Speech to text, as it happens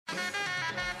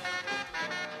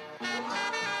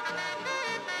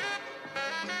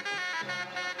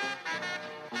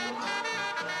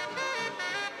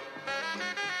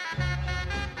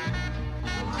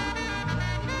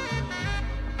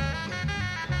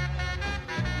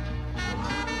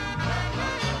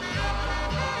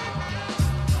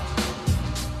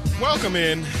Welcome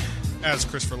in, as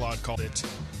Christopher Laud called it,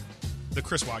 the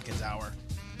Chris Watkins Hour.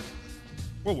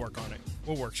 We'll work on it.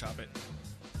 We'll workshop it.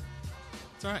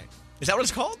 It's all right. Is that what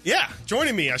it's called? Yeah.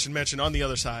 Joining me, I should mention, on the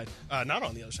other side. Not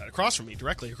on the other side. Across from me.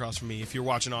 Directly across from me. If you're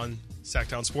watching on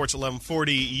Sactown Sports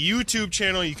 1140 YouTube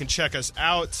channel, you can check us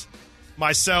out.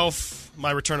 Myself, my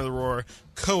Return of the Roar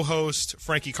co-host,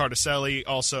 Frankie Cartoscelli,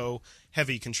 also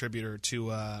heavy contributor to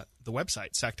the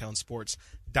website,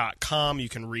 SactownSports.com. You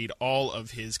can read all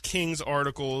of his Kings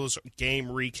articles, game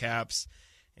recaps,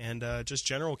 and just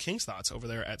general Kings thoughts over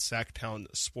there at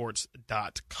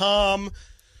SactownSports.com.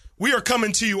 We are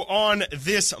coming to you on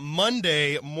this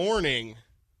Monday morning,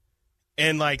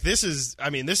 and this is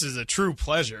a true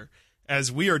pleasure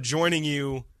as we are joining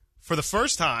you for the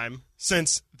first time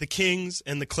since the Kings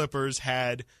and the Clippers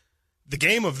had the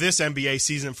game of this NBA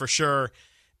season for sure,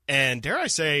 and dare I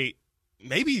say,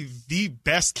 maybe the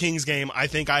best Kings game I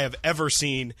think I have ever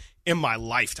seen in my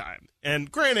lifetime.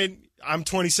 And granted, I'm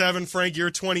 27, Frank,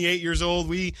 you're 28 years old.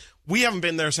 We haven't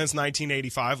been there since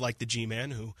 1985, like the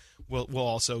G-Man, who we'll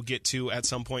also get to at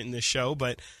some point in this show.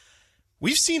 But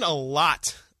we've seen a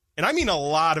lot, and I mean a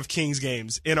lot of Kings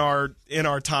games in our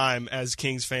time as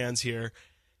Kings fans here.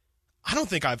 I don't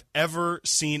think I've ever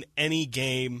seen any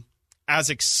game as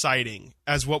exciting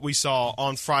as what we saw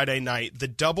on Friday night, the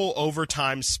double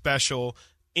overtime special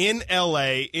in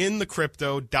LA in the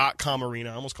Crypto.com arena.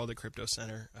 I almost called it Crypto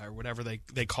Center or whatever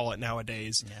they call it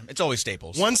nowadays. Yeah, it's always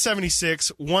Staples.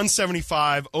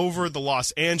 176-175 over the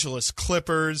Los Angeles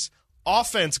Clippers.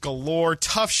 Offense galore,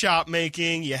 tough shot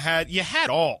making. You had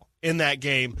all in that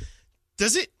game.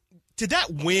 Did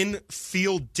that win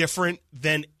feel different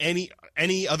than any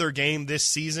other game this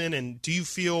season? And do you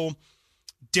feel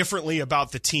differently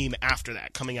about the team after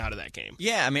that, coming out of that game?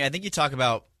 Yeah, I think you talk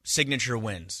about signature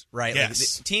wins, right?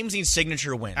 Yes. Teams need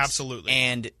signature wins. Absolutely.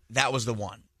 And that was the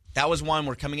one. That was one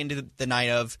we're coming into the night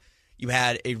of. You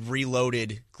had a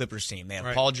reloaded Clippers team. They have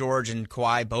right. Paul George and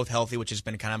Kawhi both healthy, which has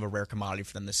been kind of a rare commodity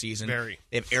for them this season. Very.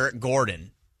 They have Eric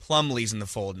Gordon. Plumlee's in the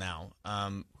fold now.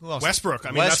 Who else? Westbrook.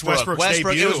 That's Westbrook's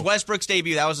debut. It was Westbrook's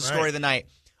debut. That was the story right. of the night.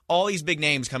 All these big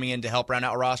names coming in to help round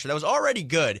out a roster that was already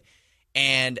good.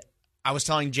 And I was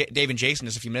telling Dave and Jason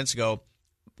just a few minutes ago,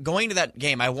 going to that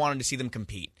game, I wanted to see them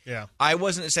compete. Yeah. I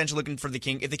wasn't essentially looking for the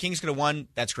Kings. If the Kings could have won,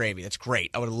 that's gravy. That's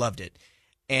great. I would have loved it.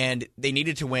 And they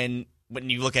needed to win. When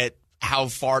you look at how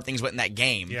far things went in that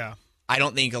game, yeah. I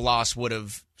don't think a loss would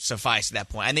have sufficed at that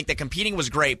point. I think that competing was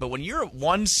great, but when you're at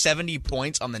 170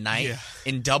 points on the night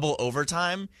in double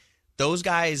overtime, those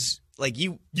guys,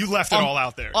 you left it all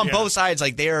out there. On both sides,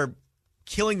 they're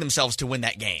killing themselves to win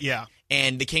that game. Yeah.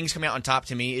 And the Kings coming out on top,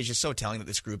 to me, is just so telling that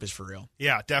this group is for real.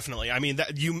 Yeah, definitely.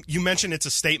 You mentioned it's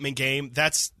a statement game.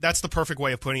 That's the perfect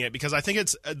way of putting it, because I think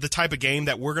it's the type of game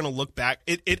that we're going to look back.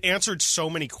 It answered so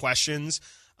many questions.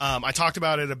 I talked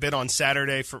about it a bit on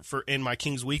Saturday for in my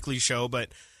Kings Weekly show, but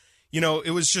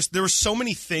it was just there were so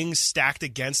many things stacked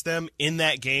against them in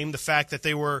that game. The fact that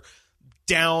they were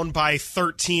down by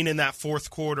 13 in that fourth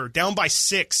quarter, down by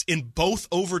 6 in both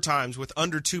overtimes with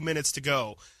under 2 minutes to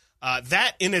go.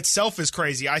 That in itself is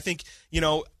crazy. I think,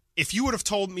 if you would have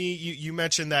told me, you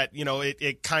mentioned that,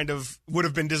 it kind of would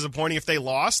have been disappointing if they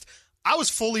lost. I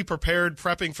was fully prepared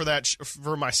prepping for that,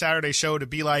 for my Saturday show to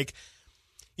be like,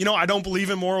 I don't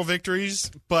believe in moral victories,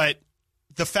 but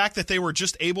the fact that they were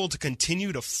just able to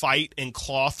continue to fight and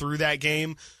claw through that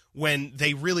game when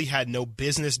they really had no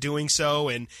business doing so,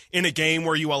 and in a game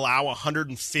where you allow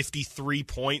 153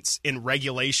 points in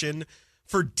regulation,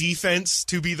 for defense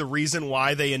to be the reason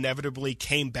why they inevitably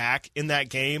came back in that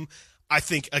game, I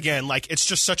think, again, it's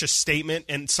just such a statement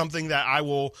and something that I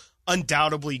will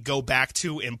undoubtedly go back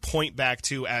to and point back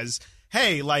to as,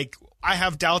 hey, I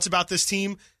have doubts about this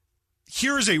team.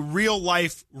 Here's a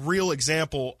real-life, real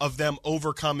example of them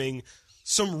overcoming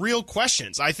some real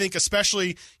questions. I think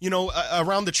especially,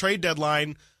 around the trade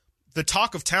deadline, the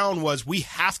talk of town was we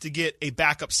have to get a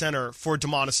backup center for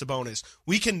Domantas Sabonis.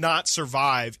 We cannot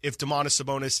survive if Domantas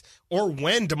Sabonis, or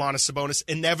when Domantas Sabonis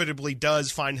inevitably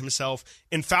does find himself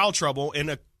in foul trouble in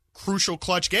a crucial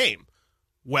clutch game.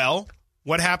 Well,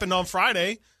 what happened on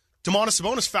Friday? Domantas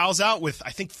Sabonis fouls out with,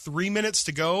 I think, 3 minutes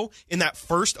to go in that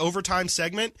first overtime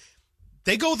segment.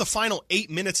 They go the final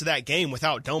 8 minutes of that game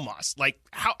without Domas.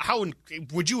 How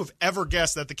would you have ever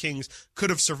guessed that the Kings could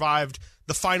have survived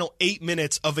the final 8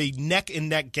 minutes of a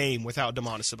neck-and-neck game without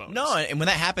Domantas Sabonis? No, and when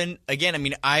that happened,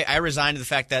 again, I resigned to the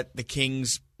fact that the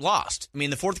Kings lost.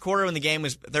 The fourth quarter when the game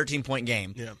was a 13-point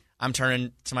game. Yeah. I'm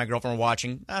turning to my girlfriend, we're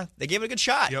watching. They gave it a good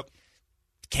shot. Yep.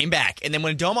 Came back. And then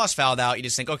when Domas fouled out, you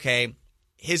just think, okay,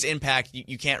 his impact,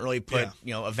 you can't really put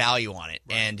a value on it.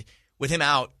 Right. And with him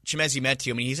out, Chimezie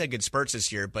Metu, I mean, he's had good spurts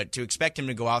this year, but to expect him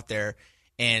to go out there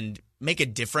and make a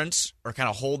difference or kind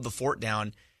of hold the fort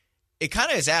down, it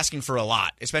kind of is asking for a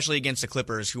lot, especially against the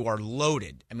Clippers, who are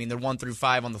loaded. I mean, their 1 through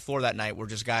 5 on the floor that night were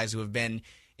just guys who have been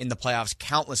in the playoffs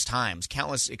countless times,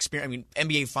 countless experience. I mean,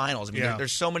 NBA Finals. I mean,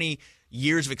 there's so many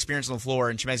years of experience on the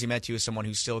floor, and Chimezie Metu is someone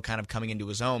who's still kind of coming into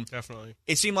his own. Definitely.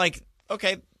 It seemed like,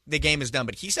 okay, the game is done,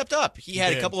 but he stepped up. He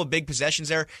had a couple of big possessions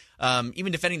there.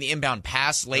 Even defending the inbound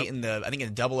pass late in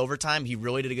the double overtime, he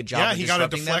really did a good job. Yeah, he got a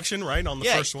deflection right on the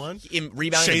first one.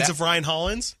 Rebounding Shades of Ryan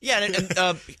Hollins. Yeah, and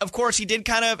of course he did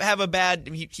kind of have a bad.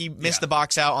 He missed the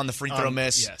box out on the free throw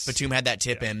miss. Yes. Batum had that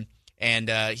tip in, and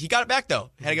he got it back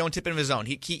though. Had to go and tip in of his own.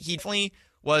 He definitely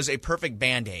was a perfect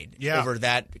Band-Aid over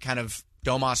that kind of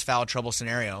Domas foul trouble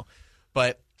scenario,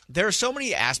 but. There are so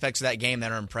many aspects of that game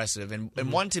that are impressive, and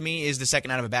one to me is the second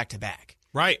night of a back-to-back.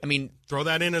 Right. I mean, throw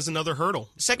that in as another hurdle.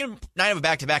 Second night of a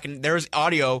back-to-back, and there was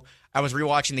audio. I was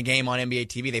rewatching the game on NBA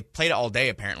TV. They played it all day,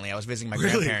 apparently. I was visiting my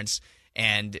grandparents,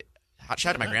 and shout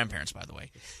out to my grandparents, by the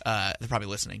way. They're probably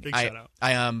listening. Big shout out.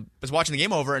 I was watching the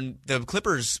game over, and the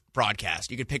Clippers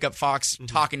broadcast, you could pick up Fox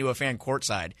talking to a fan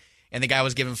courtside, and the guy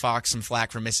was giving Fox some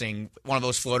flack for missing one of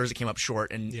those floaters that came up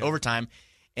short in overtime.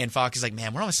 And Fox is like,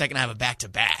 man, we're on the second half of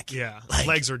back-to-back. Yeah, like,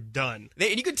 legs are done.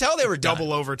 And you could tell they were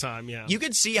double overtime, yeah. You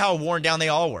could see how worn down they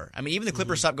all were. I mean, even the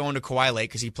Clippers stopped going to Kawhi late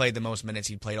because he played the most minutes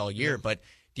he'd played all year. But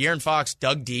De'Aaron Fox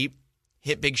dug deep,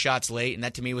 hit big shots late, and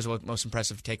that to me was what most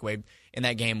impressive takeaway in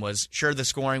that game was, sure, the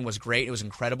scoring was great. It was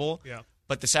incredible. Yeah.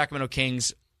 But the Sacramento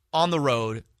Kings on the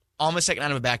road, on the second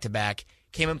night of a back-to-back,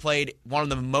 came and played one of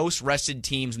the most rested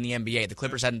teams in the NBA. The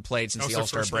Clippers hadn't played since the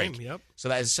All-Star break. Yep. So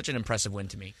that is such an impressive win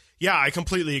to me. Yeah, I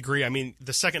completely agree. I mean,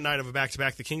 the second night of a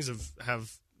back-to-back, the Kings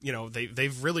have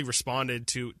they've really responded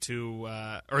to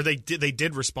or they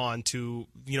did respond to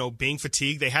being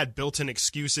fatigued. They had built-in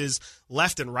excuses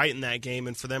left and right in that game,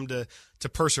 and for them to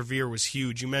persevere was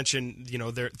huge. You mentioned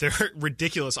their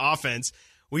ridiculous offense.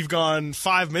 We've gone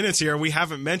 5 minutes here, and we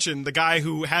haven't mentioned the guy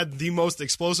who had the most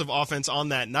explosive offense on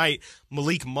that night,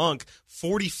 Malik Monk,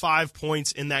 45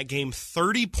 points in that game,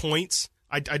 30 points.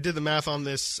 I did the math on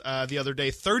this the other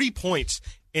day, 30 points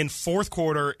in fourth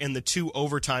quarter in the 2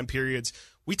 overtime periods.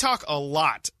 We talk a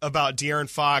lot about De'Aaron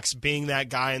Fox being that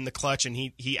guy in the clutch, and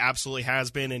he absolutely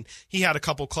has been, and he had a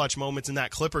couple clutch moments in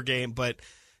that Clipper game, but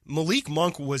Malik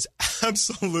Monk was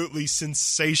absolutely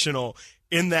sensational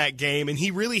in that game, and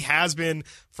he really has been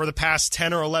for the past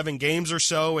 10 or 11 games or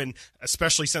so, and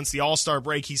especially since the All-Star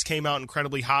break, he's came out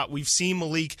incredibly hot. We've seen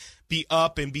Malik be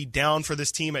up and be down for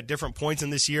this team at different points in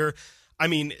this year. I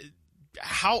mean,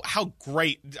 how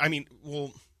great,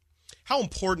 how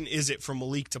important is it for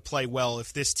Malik to play well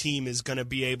if this team is going to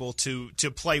be able to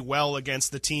play well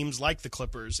against the teams like the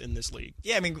Clippers in this league?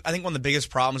 Yeah, I mean, I think one of the biggest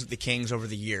problems with the Kings over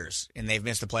the years, and they've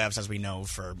missed the playoffs, as we know,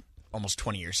 for almost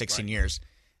 20 years, 16 years,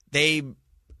 they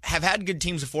have had good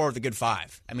teams before with a good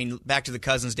 5. I mean, back to the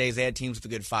Cousins days, they had teams with a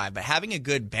good 5. But having a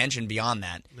good bench and beyond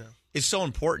that is so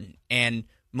important. And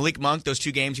Malik Monk, those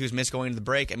 2 games he was missed going into the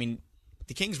break, I mean,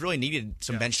 the Kings really needed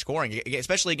some bench scoring,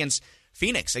 especially against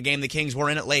Phoenix, a game the Kings were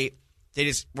in it late. They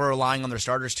just were relying on their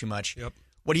starters too much. Yep.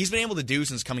 What he's been able to do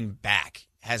since coming back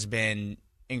has been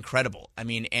incredible. I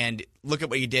mean, and look at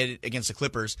what he did against the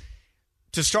Clippers.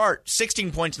 To start,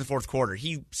 16 points in the fourth quarter.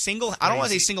 I don't want to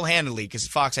say single-handedly because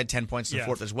Fox had 10 points in the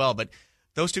fourth as well, but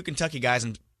those 2 Kentucky guys,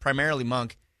 and primarily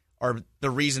Monk, are the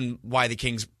reason why the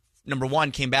Kings, number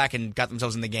one, came back and got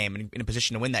themselves in the game and in a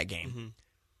position to win that game. Mm-hmm.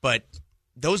 But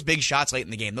those big shots late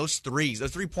in the game, those threes,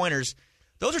 those 3-pointers,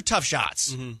 those are tough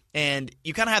shots. Mm-hmm. And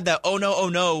you kind of have that oh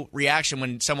no reaction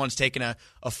when someone's taking a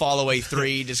fall-away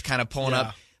 3, just kind of pulling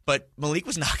up. But Malik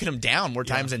was knocking them down more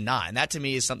times than not. And that, to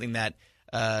me, is something that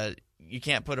you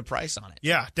can't put a price on it.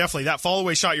 Yeah, definitely. That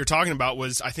fall-away shot you're talking about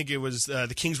was, I think it was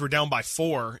the Kings were down by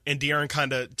 4, and De'Aaron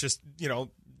kind of just,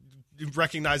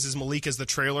 recognizes Malik as the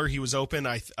trailer. He was open.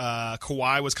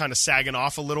 Kawhi was kind of sagging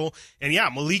off a little. And yeah,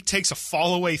 Malik takes a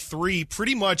fall-away 3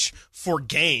 pretty much for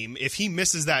game. If he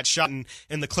misses that shot and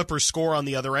the Clippers score on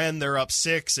the other end, they're up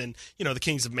 6. And, the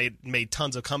Kings have made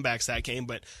tons of comebacks that game.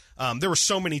 But there were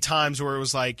so many times where it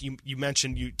was like, you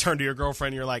mentioned you turned to your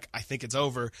girlfriend and you're like, I think it's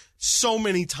over. So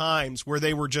many times where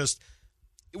they were just,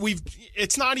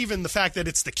 it's not even the fact that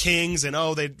it's the Kings and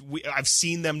I've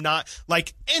seen them not,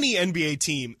 like any NBA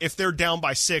team, if they're down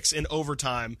by 6 in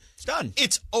overtime, it's done.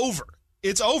 It's over.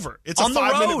 It's over. It's a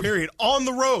 5-minute period on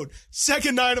the road.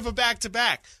 Second night of a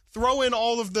back-to-back. Throw in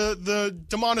all of the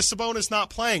Domantas Sabonis not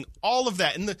playing, all of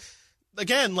that. And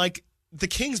again, like the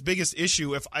Kings' biggest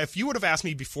issue, if you would have asked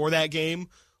me before that game,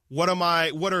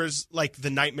 what is like the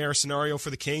nightmare scenario for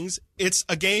the Kings? It's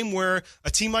a game where a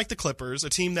team like the Clippers, a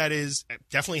team that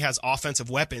definitely has offensive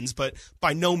weapons, but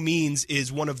by no means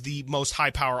is one of the most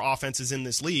high-power offenses in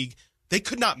this league, they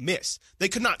could not miss. They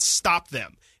could not stop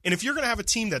them. And if you're going to have a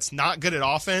team that's not good at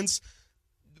offense,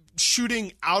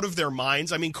 shooting out of their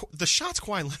minds, I mean, the shots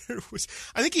Kawhi Leonard was,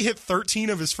 I think he hit 13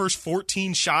 of his first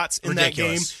 14 shots in that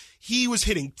game. He was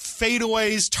hitting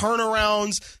fadeaways,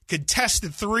 turnarounds,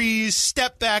 contested threes,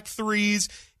 step-back threes.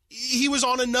 He was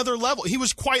on another level. He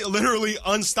was quite literally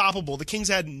unstoppable. The Kings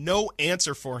had no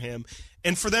answer for him.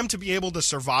 And for them to be able to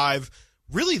survive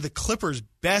really the Clippers'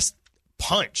 best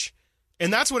punch,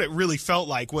 and that's what it really felt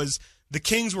like, was the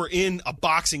Kings were in a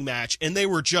boxing match, and they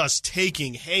were just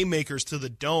taking haymakers to the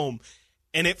dome.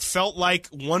 And it felt like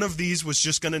one of these was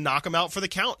just going to knock them out for the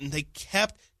count, and they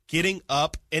kept getting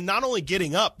up, and not only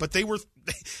getting up, but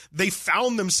they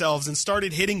found themselves and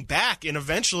started hitting back, and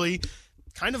eventually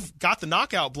kind of got the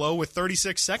knockout blow with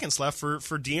 36 seconds left for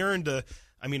De'Aaron to.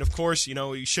 I mean, of course,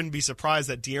 you shouldn't be surprised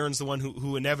that De'Aaron's the one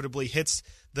who inevitably hits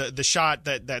the shot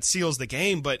that seals the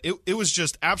game, but it was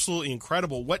just absolutely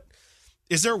incredible. What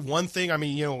is there one thing? I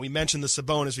mean, we mentioned the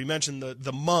Sabonis, we mentioned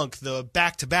the Monk, the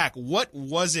back-to-back. What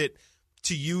was it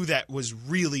to you that was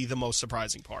really the most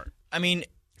surprising part? I mean,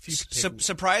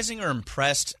 surprising or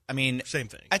impressed? I mean, same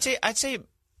thing. I'd say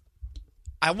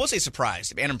I will say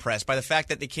surprised and impressed by the fact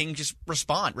that the Kings just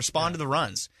respond to the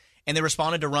runs, and they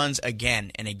responded to runs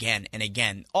again and again and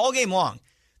again all game long.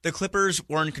 The Clippers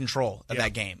were in control of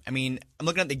that game. I mean, I'm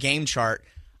looking at the game chart.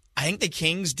 I think the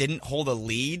Kings didn't hold a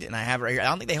lead, and I have it right here. I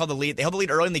don't think they held the lead. They held the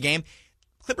lead early in the game.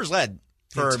 Clippers led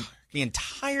for the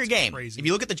entire game. Crazy. If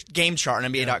you look at the game chart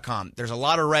on NBA.com, there's a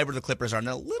lot of red where the Clippers are, and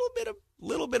a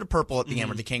little bit of purple at the end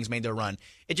where the Kings made their run.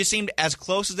 It just seemed as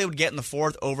close as they would get in the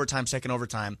fourth overtime, second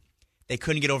overtime. They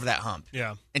couldn't get over that hump.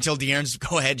 Yeah. Until De'Aaron's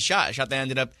go-ahead shot that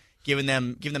ended up giving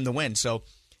them the win. So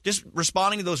just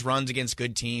responding to those runs against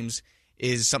good teams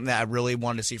is something that I really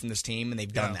wanted to see from this team, and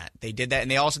they've done that. They did that,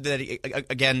 and they also did it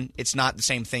again. It's not the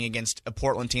same thing against a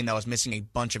Portland team that was missing a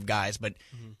bunch of guys, but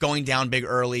going down big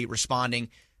early, responding,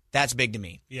 that's big to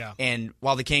me. Yeah. And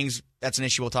while the Kings, that's an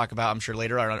issue we'll talk about, I'm sure,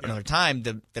 later or another time,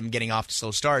 them getting off to slow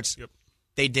starts,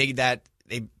 they did that.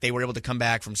 They were able to come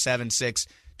back from 7, 6,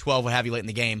 12, what have you, late in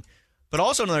the game. But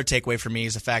also another takeaway for me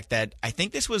is the fact that I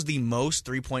think this was the most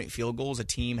three-point field goals a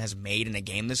team has made in a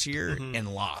game this year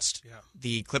and lost. Yeah.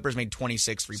 The Clippers made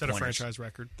 26 three-pointers. Set a franchise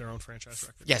record, their own franchise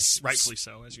record. Yes. Rightfully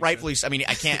so, as you rightfully said. So. I mean,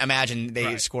 I can't imagine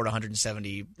they scored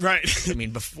 170 I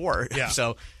mean, before. Yeah.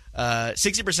 So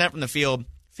 60% from the field,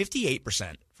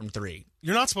 58% from three.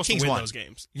 You're not supposed Kings to win won. those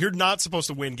games. You're not supposed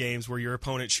to win games where your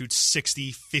opponent shoots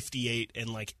 60, 58,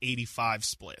 and like 85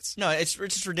 splits. No, it's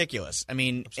just ridiculous. I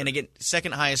mean, and again,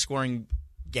 second highest scoring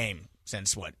game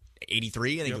since,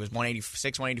 83? I think it was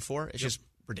 186, 184. It's just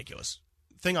ridiculous.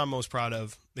 Thing I'm most proud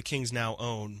of, the Kings now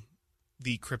own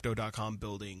the Crypto.com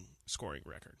building scoring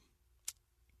record.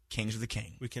 Kings of the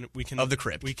King. We can of the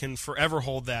Crypt. We can forever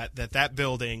hold that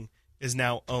building is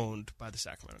now owned by the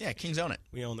Sacramento Kings. Yeah, Kings own it.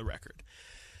 We own the record.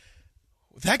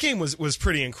 That game was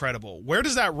pretty incredible. Where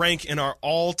does that rank in our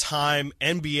all-time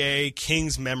NBA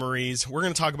Kings memories? We're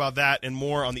going to talk about that and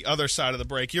more on the other side of the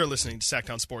break. You're listening to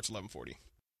Sactown Sports 1140.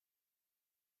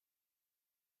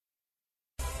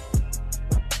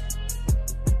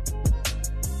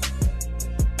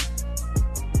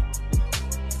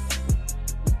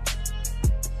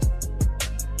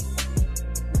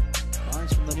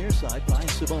 From the near side,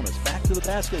 finds Sabonis. Back to the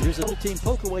basket. Here's a little team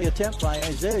poke away attempt by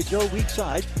Isaiah Joe, weak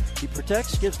side. He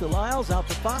protects, gives to Lyles, out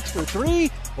to Fox for three.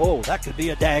 Oh, that could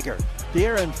be a dagger.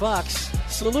 De'Aaron Fox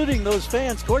saluting those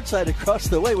fans courtside across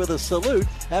the way with a salute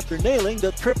after nailing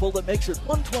the triple that makes it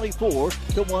 124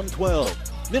 to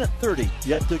 112. Minute 30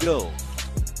 yet to go.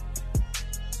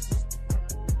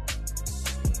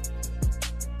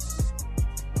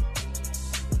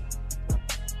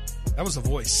 That was the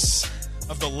voice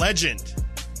of the legend,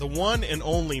 the one and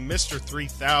only Mr.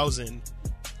 3000,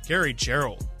 Gary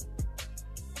Gerald.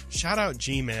 Shout out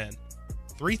G-Man.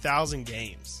 3,000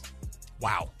 games.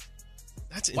 Wow.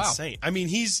 That's insane. I mean,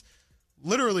 he's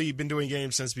literally been doing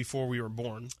games since before we were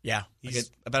born. Yeah.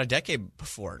 He's about a decade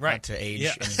before. Right. Not to age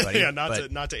anybody. Yeah,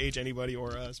 not to age anybody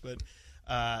or us. But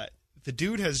the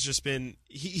dude has just been –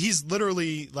 he's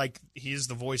literally like – he's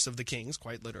the voice of the Kings,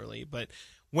 quite literally. But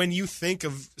when you think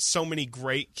of so many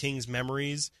great Kings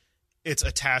memories, it's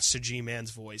attached to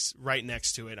G-Man's voice right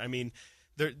next to it. I mean –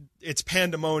 it's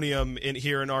pandemonium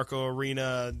here in Arco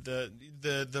Arena.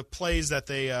 The plays that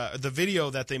they the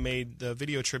video that they made, the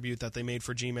video tribute that they made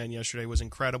for G-Man yesterday was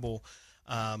incredible.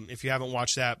 If you haven't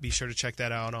watched that, be sure to check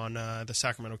that out on the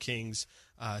Sacramento Kings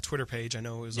Twitter page. I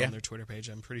know it was on their Twitter page.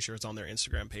 I'm pretty sure it's on their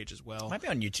Instagram page as well. Might be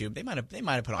on YouTube. They might have put it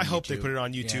on YouTube. I hope they put it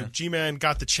on YouTube. Yeah. G-Man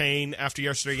got the chain after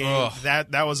yesterday's game. Ugh.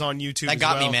 That was on YouTube That as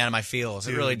got well. me, man, in my feels.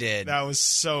 Dude, it really did. That was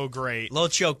so great. A little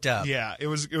choked up. Yeah, it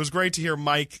was great to hear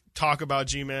Mike talk about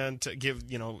G-Man, to give,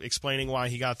 explaining why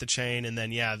he got the chain, and then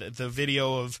the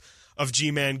video of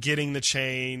G-Man getting the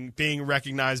chain, being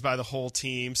recognized by the whole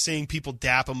team, seeing people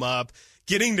dap him up,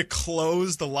 getting to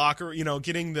close the locker,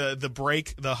 getting the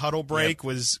break, the huddle break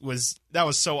was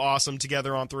so awesome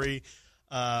together on three.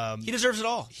 He deserves it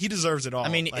all. He deserves it all. I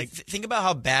mean, think about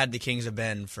how bad the Kings have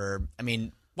been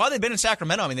while they've been in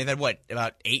Sacramento. I mean, they've had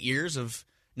about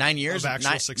 9 years of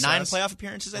actual success. 9 playoff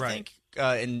appearances, I think.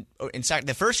 In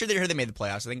the first year they were here, they made the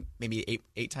playoffs. I think maybe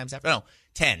eight times after. No,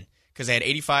 10, because they had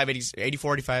 84,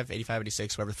 85,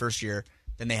 86, whatever the first year.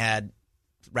 Then they had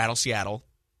Rattle Seattle.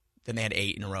 Then they had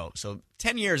 8 in a row. So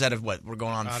 10 years out of what? We're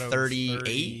going on 38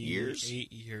 years?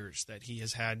 8 years that he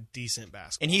has had decent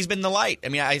basketball. And he's been the light. I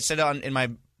mean, I said in my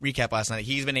recap last night,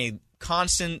 he's been a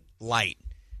constant light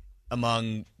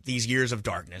among these years of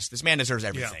darkness. This man deserves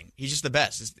everything. Yeah. He's just the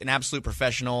best. He's an absolute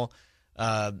professional.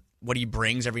 What he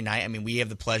brings every night. I mean, we have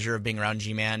the pleasure of being around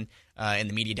G-Man in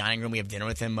the media dining room. We have dinner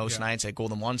with him most nights at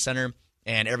Golden One Center.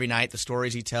 And every night, the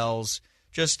stories he tells,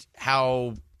 just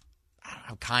how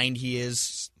kind he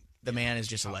is. The man is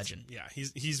just a legend. Yeah,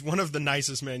 he's one of the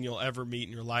nicest men you'll ever meet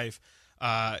in your life.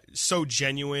 So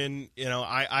genuine.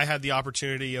 I had the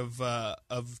opportunity of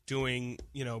doing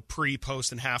pre,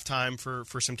 post, and halftime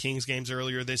for some Kings games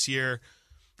earlier this year.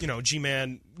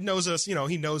 G-Man knows us.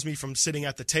 He knows me from sitting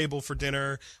at the table for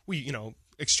dinner. We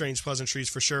exchange pleasantries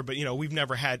for sure, but we've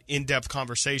never had in-depth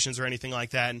conversations or anything like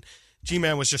that. And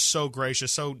G-Man was just so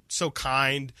gracious, so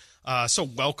kind, so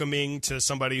welcoming to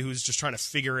somebody who's just trying to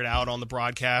figure it out on the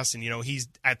broadcast. And, he's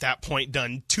at that point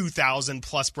done 2,000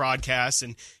 plus broadcasts,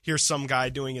 and here's some guy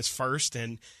doing his first.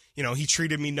 And, he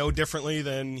treated me no differently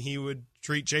than he would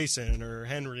treat Jason or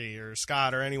Henry or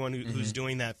Scott or anyone who's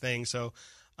doing that thing. So,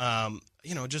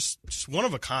 just one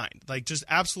of a kind, like just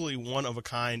absolutely one of a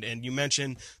kind. And you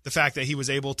mentioned the fact that he was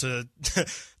able to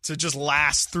to just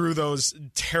last through those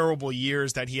terrible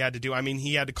years that he had to do. I mean,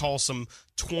 he had to call some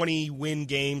 20-win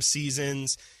game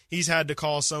seasons. He's had to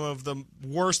call some of the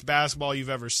worst basketball you've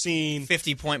ever seen.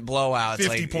 50-point blowouts.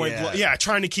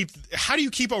 Trying to keep – how do you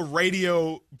keep a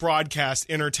radio broadcast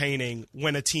entertaining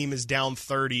when a team is down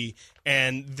 30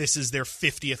 and this is their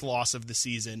 50th loss of the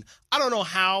season? I don't know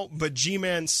how, but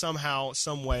G-Man somehow,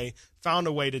 some way, found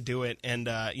a way to do it. And,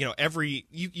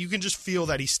 you can just feel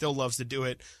that he still loves to do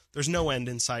it. There's no end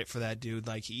in sight for that dude.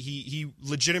 Like, he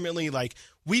legitimately, like,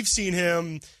 we've seen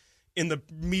him – in the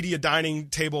media dining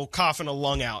table coughing a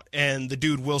lung out, and the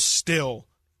dude will still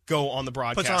go on the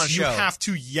broadcast. Puts on a show. You have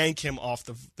to yank him off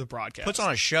the broadcast. Puts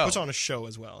on a show. Puts on a show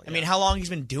as well. I mean, how long he's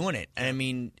been doing it. And I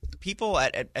mean, people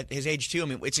at his age too, I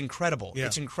mean, it's incredible. Yeah.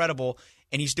 It's incredible.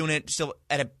 And he's doing it still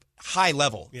at a high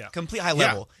level. Yeah. Complete high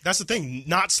level. That's the thing.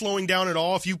 Not slowing down at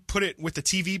all. If you put it with the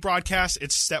TV broadcast,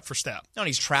 it's step for step. No, and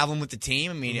he's traveling with the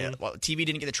team. I mean, TV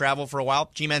didn't get to travel for a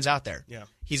while. G-Man's out there. Yeah.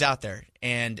 He's out there.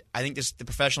 And I think the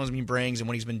professionalism he brings and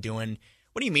what he's been doing,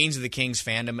 what he means to the Kings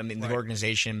fandom, I mean, the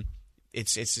organization,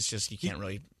 it's just you can't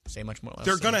really say much more.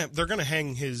 They're gonna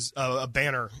hang his a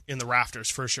banner in the rafters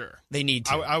for sure. They need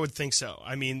to. I would think so.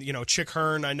 I mean, Chick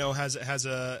Hearn, I know has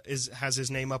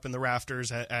his name up in the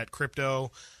rafters at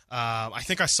Crypto. I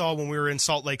think I saw when we were in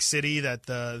Salt Lake City that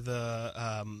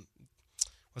the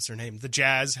what's their name? The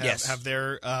Jazz have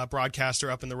their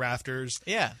broadcaster up in the rafters.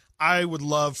 Yeah. I would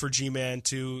love for G-Man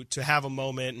to have a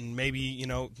moment, and maybe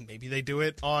they do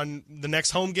it on the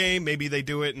next home game. Maybe they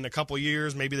do it in a couple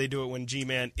years. Maybe they do it when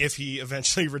G-Man, if he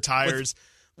eventually retires.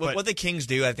 With what the Kings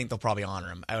do, I think they'll probably honor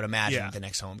him. I would imagine the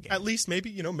next home game. At least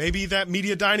maybe that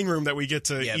media dining room that we get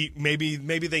to eat. Maybe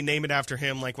they name it after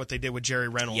him, like what they did with Jerry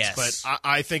Reynolds. Yes. But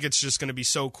I think it's just going to be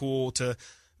so cool to.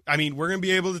 I mean, we're going to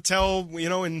be able to tell,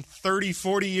 in 30,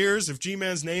 40 years, if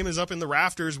G-Man's name is up in the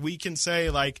rafters, we can say,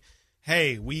 like,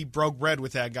 hey, we broke bread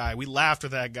with that guy. We laughed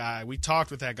with that guy. We talked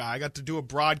with that guy. I got to do a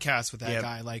broadcast with that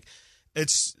guy. Like,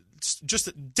 it's just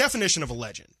a definition of a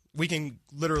legend. We can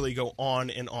literally go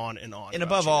on and on and on. And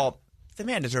above all, the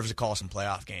man deserves to call some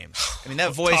playoff games. I mean,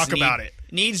 that voice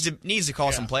needs to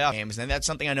call some playoff games. And that's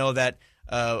something I know that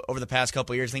over the past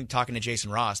couple of years, I think talking to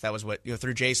Jason Ross, that was what,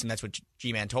 through Jason, that's what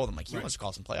G-Man told him. Like, he wants to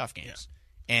call some playoff games.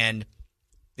 Yeah. And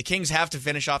the Kings have to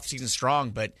finish off the season strong,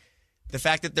 but the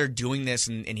fact that they're doing this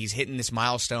and he's hitting this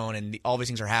milestone and all these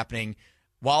things are happening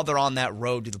while they're on that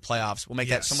road to the playoffs will make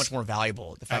that so much more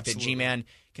valuable. The fact that G-Man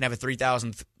can have a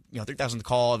 3,000th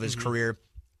call of his career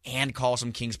and call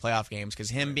some Kings playoff games, because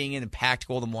him being in the packed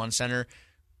Golden One Center,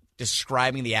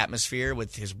 describing the atmosphere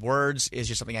with his words is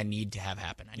just something I need to have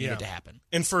happen. I need it to happen.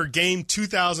 And for game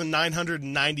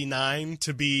 2,999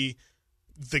 to be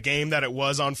the game that it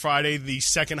was on Friday, the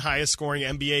second highest scoring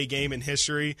NBA game in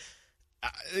history,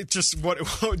 what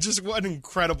an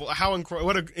incredible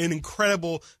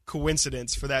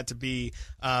coincidence for that to be,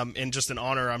 and just an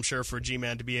honor, I'm sure, for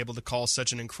G-Man to be able to call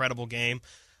such an incredible game.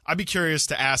 I'd be curious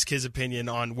to ask his opinion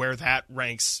on where that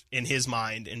ranks in his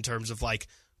mind in terms of like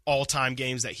all-time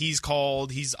games that he's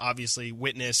called. He's obviously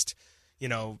witnessed,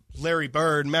 Larry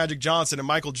Bird, Magic Johnson, and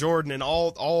Michael Jordan, and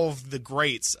all of the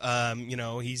greats.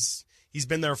 He's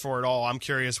been there for it all. I'm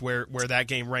curious where that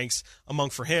game ranks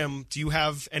for him. Do you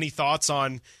have any thoughts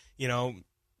on,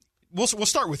 we'll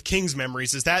start with Kings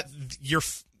memories. Is that your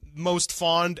most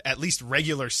fond, at least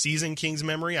regular season Kings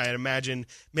memory? I'd imagine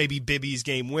maybe Bibby's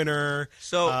game winner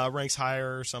ranks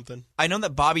higher or something. I know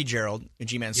that Bobby Gerald,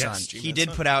 G-Man's son, he did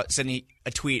put out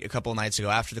a tweet a couple of nights ago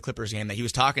after the Clippers game that he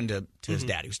was talking to his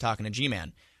dad. He was talking to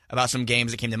G-Man about some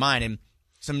games that came to mind. And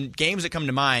some games that come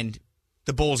to mind,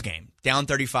 the Bulls game, down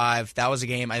 35. That was a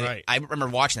game. I remember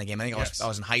watching that game. I think I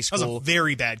was in high school. That was a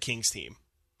very bad Kings team.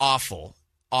 Awful.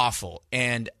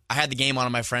 And I had the game on,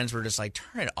 and my friends were just like,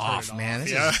 turn it off, man.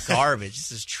 This is garbage.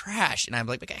 This is trash. And I'm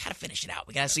like, I got to finish it out.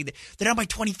 We got to see that. They're down by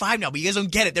 25 now, but you guys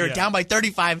don't get it. They were down by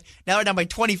 35. Now they're down by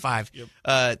 25. Yep.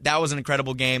 That was an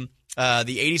incredible game.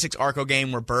 The 86 Arco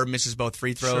game where Bird misses both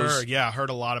free throws. Sure, yeah, I heard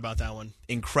a lot about that one.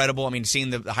 Incredible. I mean, seeing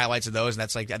the highlights of those, and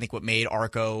that's I think what made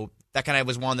Arco. That kind of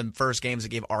was one of the first games that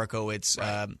gave Arco its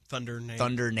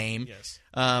Thunder name. Yes.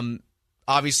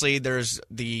 Obviously, there's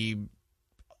the.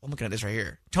 I'm looking at this right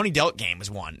here. Tony Delk game was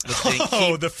one.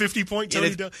 The 50-point Tony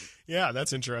Delk. Yeah,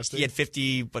 that's interesting. He had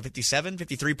 53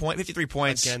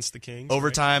 points against the Kings.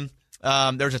 Overtime.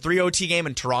 Right. There was a 3 OT game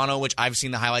in Toronto, which I've seen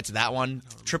the highlights of that one.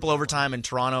 Triple overtime in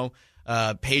Toronto.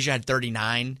 Peja had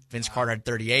 39. Vince Carter had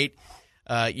 38.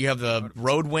 You have the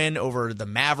road win over the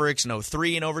Mavericks in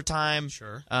 03 in overtime.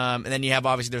 Sure. And then you have,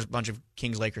 obviously, there's a bunch of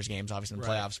Kings-Lakers games, obviously, in the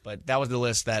playoffs. But that was the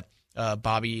list that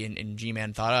Bobby and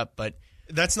G-Man thought up. But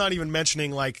that's not even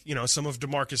mentioning some of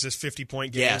DeMarcus's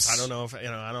 50-point games. Yes. I don't know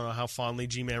how fondly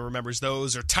G-Man remembers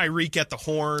those, or Tyreek at the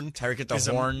horn.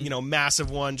 Massive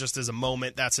one just as a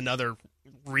moment. That's another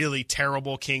really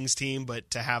terrible Kings team,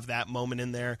 but to have that moment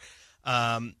in there.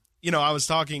 I was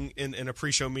talking in a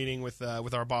pre-show meeting with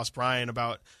our boss Brian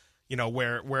about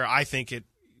where I think it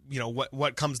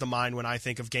what comes to mind when I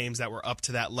think of games that were up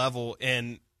to that level,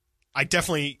 and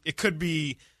it could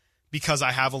be because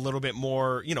I have a little bit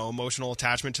more, emotional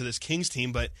attachment to this Kings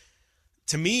team. But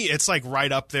to me, it's like right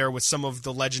up there with some of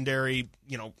the legendary,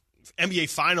 NBA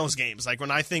Finals games. Like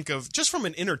when I think of, just from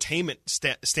an entertainment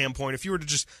standpoint, if you were to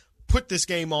just put this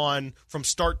game on from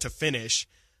start to finish,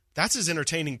 that's as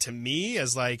entertaining to me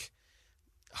as like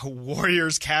a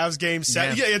Warriors-Cavs Game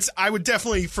 7. Yeah, I would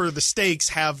definitely, for the stakes,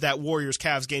 have that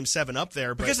Warriors-Cavs Game 7 up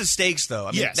there. But because of stakes, though.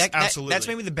 I mean, yes, absolutely. That's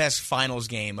maybe the best finals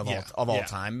game of all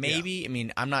time. Maybe. Yeah. I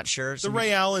mean, I'm not sure. The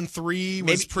Ray Allen 3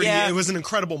 was pretty. Yeah. It was an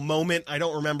incredible moment. I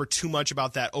don't remember too much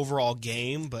about that overall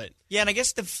game, but yeah, and I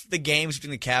guess the games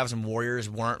between the Cavs and Warriors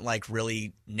weren't like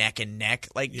really neck and neck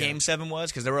like Game 7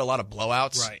 was, because there were a lot of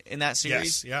blowouts in that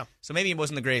series. Yes, yeah. So maybe it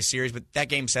wasn't the greatest series, but that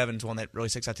Game 7 is one that really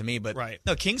sticks out to me. But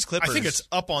no, Kings Clippers. I think it's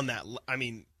up on that. I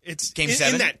mean, it's Game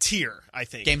 7? In that tier, I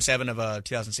think. Game 7 of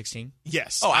 2016?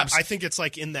 Yes. Oh, I think it's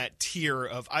like in that tier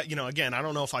of, again, I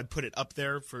don't know if I'd put it up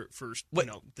there for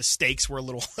the stakes were a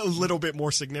little bit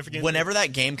more significant. Whenever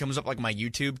that game comes up, like my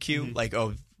YouTube queue,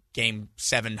 Game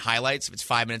 7 highlights, if it's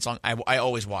 5 minutes long, I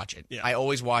always watch it. Yeah. I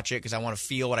always watch it because I want to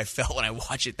feel what I felt when I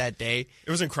watch it that day. It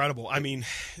was incredible. I mean,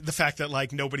 the fact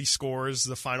that nobody scores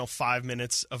the final 5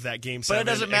 minutes of that Game 7, but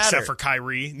it doesn't matter. Except for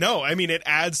Kyrie. No, I mean, it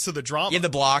adds to the drama. Yeah,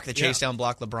 the chase down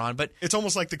block LeBron, but it's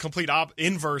almost like the complete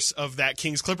inverse of that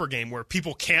Kings Clipper game where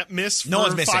people can't miss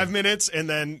for 5 minutes, and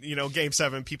then Game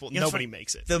 7 nobody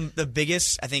makes it. The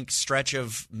biggest, I think, stretch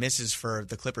of misses for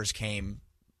the Clippers came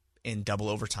in double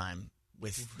overtime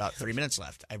with about 3 minutes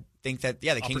left. I think that,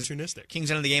 the Kings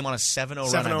ended the game on a 7-0 run.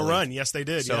 7-0 run, yes, they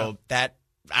did. So I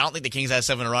don't think the Kings had a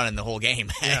 7-0 run in the whole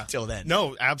game until then.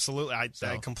 No, absolutely. I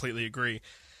completely agree.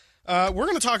 We're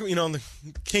going to talk, the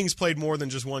Kings played more than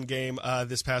just one game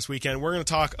this past weekend. We're going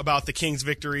to talk about the Kings'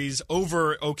 victories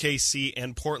over OKC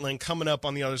and Portland coming up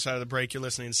on the other side of the break. You're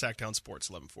listening to Sactown Sports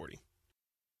 1140.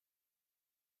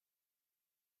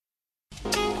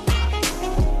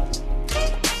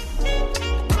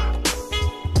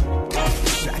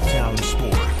 Sactown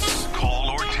Sports.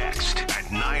 Call or text at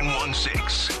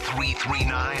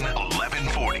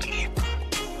 916-339-1140.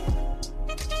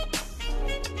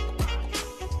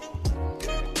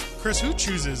 Chris, who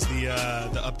chooses the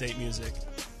update music?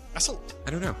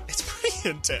 I don't know. It's pretty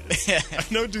intense. I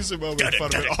know Deuce and Mo make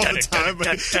fun of it all the time, but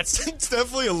it's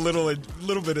definitely a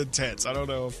little bit intense. I don't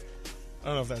know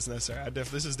if that's necessary.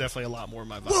 This is definitely a lot more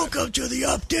my vibe. Welcome to the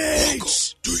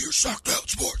updates. Welcome to your Sactown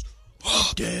Sports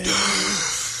updates.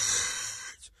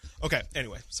 Okay.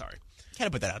 Anyway, sorry. Had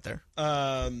to put that out there.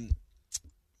 Man,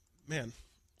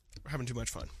 we're having too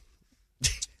much fun.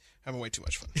 Having way too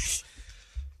much fun.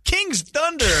 Kings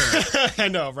Thunder. I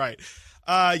know, right?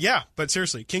 Yeah, but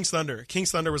seriously, Kings Thunder.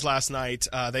 Kings Thunder was last night.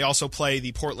 They also play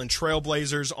the Portland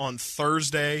Trailblazers on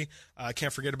Thursday.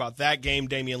 Can't forget about that game.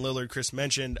 Damian Lillard, Chris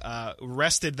mentioned,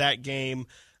 rested that game.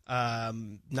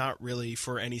 Not really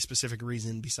for any specific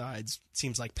reason besides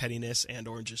seems like pettiness and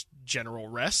or just general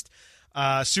rest.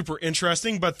 Super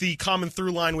interesting, but the common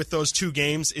through line with those two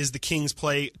games is the Kings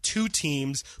play two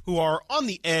teams who are on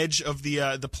the edge of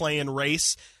the play-in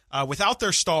race without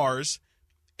their stars.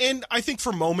 And I think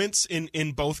for moments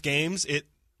in both games,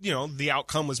 the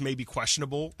outcome was maybe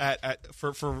questionable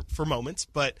for moments,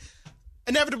 but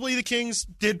inevitably the Kings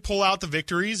did pull out the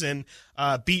victories and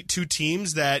beat two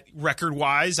teams that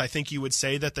record-wise I think you would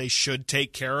say that they should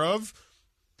take care of.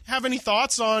 Have any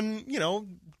thoughts on,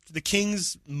 the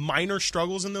Kings' minor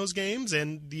struggles in those games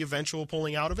and the eventual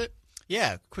pulling out of it?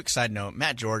 Yeah, quick side note.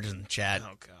 Matt George is in the chat.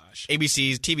 Oh, gosh.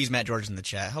 ABC's TV's Matt George is in the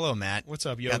chat. Hello, Matt. What's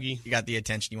up, Yogi? You got the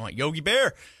attention you want. Yogi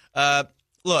Bear.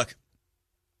 Look,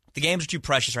 the games are too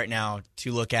precious right now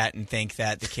to look at and think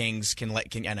that the Kings can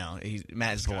I know.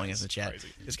 Matt is pulling us in the chat. Crazy.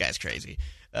 This guy's crazy.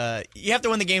 You have to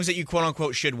win the games that you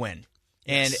quote-unquote should win.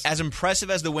 And as impressive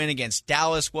as the win against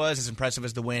Dallas was, as impressive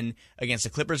as the win against the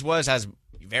Clippers was, as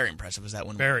very impressive as that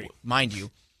one, mind you.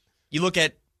 You look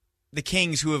at the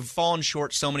Kings who have fallen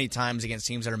short so many times against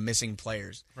teams that are missing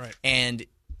players. Right. And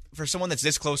for someone that's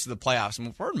this close to the playoffs,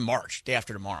 we're in March, day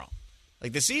after tomorrow.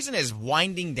 Like, the season is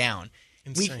winding down.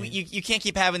 You can't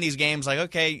keep having these games like,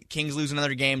 okay, Kings lose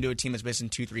another game to a team that's missing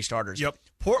 2-3 starters. Yep.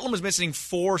 Portland was missing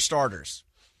 4 starters.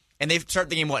 And they start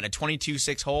the game, in a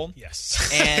 22-6 hole?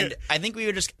 Yes. And I think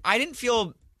I didn't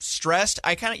feel stressed.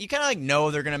 You kind of know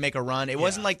they're going to make a run. It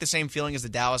wasn't like the same feeling as the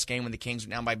Dallas game when the Kings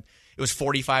went down by, it was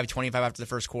 45-25 after the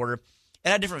first quarter. It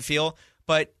had a different feel,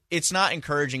 but it's not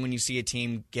encouraging when you see a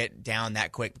team get down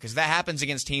that quick because that happens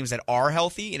against teams that are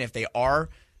healthy, and if they are,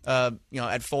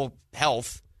 at full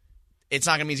health, it's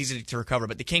not going to be as easy to recover.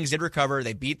 But the Kings did recover.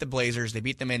 They beat the Blazers. They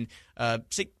beat them in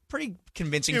pretty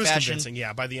convincing fashion. It was convincing,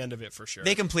 yeah, by the end of it for sure.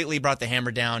 They completely brought the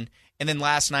hammer down. And then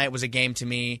last night was a game to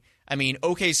me. I mean,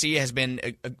 OKC has been,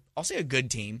 I'll say, a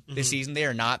good team this season. They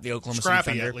are not the Oklahoma City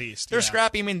Thunder. Scrappy, at least. They're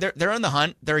scrappy. I mean, they're in the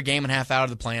hunt. They're a game and a half out of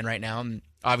the plan right now. And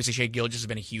obviously, Shai Gilgeous has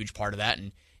been a huge part of that.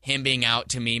 And him being out,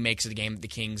 to me, makes it a game that the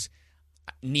Kings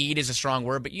need is a strong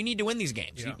word, but you need to win these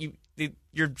games. Yeah.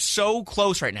 You're so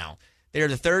close right now. They're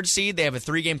the 3rd seed. They have a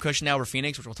 3-game cushion now over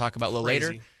Phoenix, which we'll talk about a little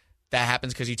later. That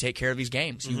happens because you take care of these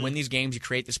games. You win these games. You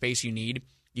create the space you need.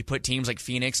 You put teams like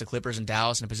Phoenix, the Clippers, and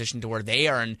Dallas in a position to where they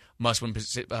are in must-win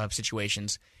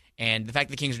situations. And the fact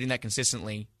that the Kings are doing that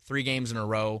consistently, 3 games in a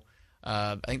row,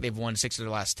 I think they've won 6 of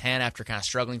their last 10 after kind of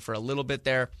struggling for a little bit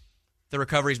there. The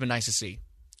recovery's been nice to see.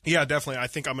 Yeah, definitely. I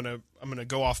think I'm gonna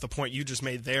go off the point you just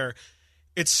made there.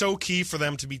 It's so key for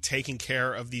them to be taking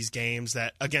care of these games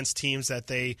that against teams that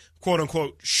they quote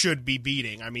unquote should be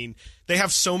beating. I mean, they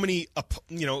have so many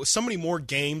more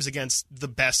games against the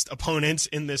best opponents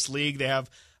in this league. They have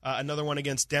another one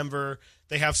against Denver.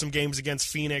 They have some games against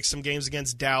Phoenix, some games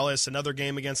against Dallas, another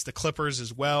game against the Clippers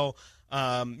as well.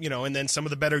 And then some of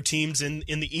the better teams in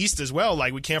the East as well.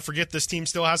 Like, we can't forget this team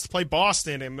still has to play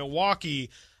Boston and Milwaukee.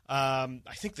 I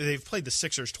think that they've played the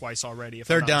Sixers twice already. If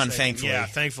they're I'm not done, mistaken. thankfully. Yeah,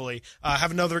 thankfully.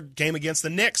 Have another game against the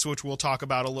Knicks, which we'll talk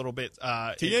about a little bit in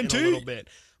a little bit.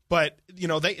 But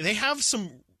they have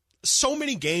so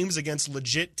many games against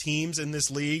legit teams in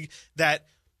this league that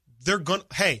they're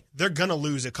gonna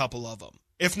lose a couple of them,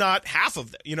 if not half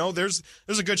of them. There's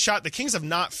a good shot. The Kings have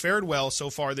not fared well so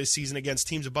far this season against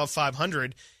teams above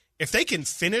 500. If they can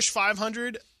finish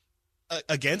 500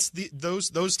 against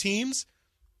those teams,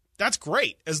 that's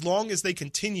great, as long as they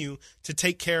continue to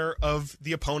take care of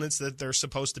the opponents that they're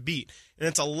supposed to beat. And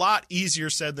it's a lot easier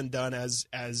said than done,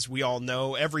 as we all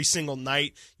know. Every single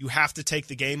night, you have to take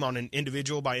the game on an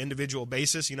individual-by-individual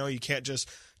basis. You can't just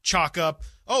chalk up,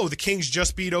 the Kings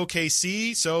just beat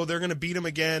OKC, so they're going to beat them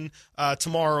again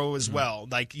tomorrow as well.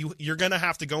 Like, you're going to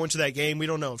have to go into that game. We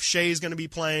don't know if Shai is going to be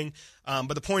playing,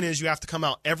 but the point is you have to come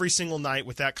out every single night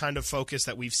with that kind of focus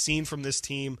that we've seen from this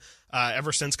team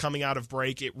ever since coming out of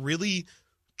break. It really,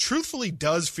 truthfully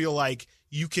does feel like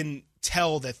you can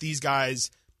tell that these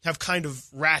guys have kind of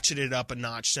ratcheted up a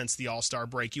notch since the All-Star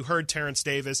break. You heard Terrence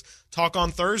Davis talk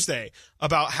on Thursday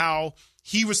about how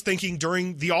he was thinking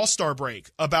during the All-Star break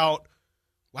about,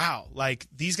 wow, like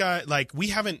these guys, like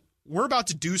we're about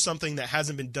to do something that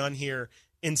hasn't been done here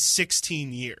in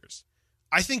 16 years.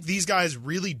 I think these guys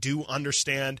really do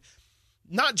understand,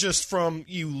 not just from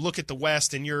you look at the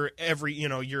West and your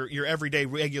everyday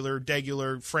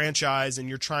regular franchise and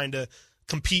you're trying to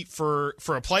compete for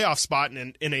a playoff spot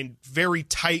in a very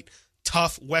tight,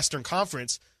 tough Western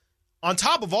Conference. On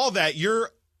top of all that,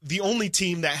 you're the only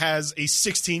team that has a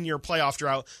 16-year playoff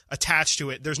drought attached to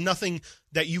it. There's nothing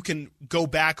that you can go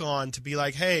back on to be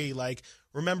like, hey, like,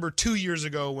 remember 2 years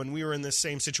ago when we were in this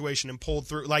same situation and pulled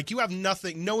through. Like, you have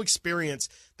no experience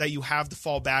that you have to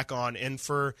fall back on. And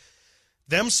for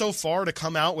them so far to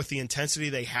come out with the intensity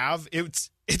they have, it's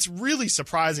really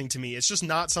surprising to me. It's just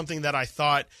not something that I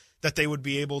thought that they would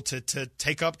be able to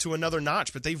take up to another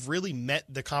notch. But they've really met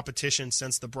the competition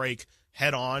since the break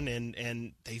head on,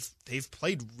 and they've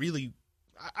played really,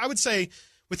 I would say,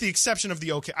 with the exception of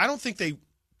the I don't think they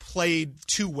played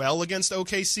too well against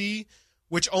OKC,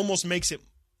 which almost makes it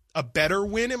a better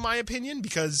win in my opinion,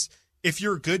 because if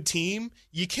you're a good team,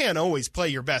 you can't always play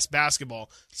your best basketball.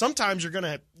 Sometimes you're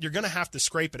gonna have to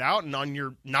scrape it out, and on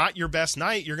your not your best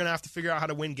night, you're gonna have to figure out how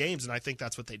to win games, and I think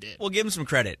that's what they did. Well, give them some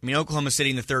credit. I mean, Oklahoma City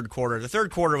in the third quarter. The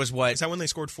third quarter was what? Is that when they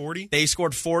scored 40? They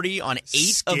scored 40 on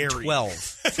 8 of 12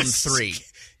 from 3.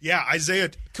 Yeah, Isaiah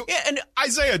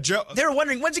Joe. They were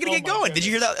wondering, when's he going to get going? Goodness. Did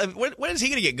you hear that? When is he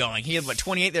going to get going? He had,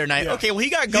 28 there tonight? Yeah. Okay, well,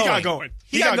 he got going.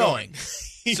 He got going.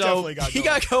 He definitely got going. He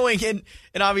got going,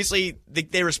 and obviously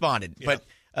they responded. Yeah.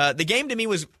 But the game to me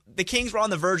was the Kings were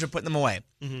on the verge of putting them away.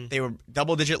 Mm-hmm. They were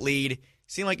double-digit lead.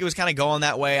 Seemed like it was kind of going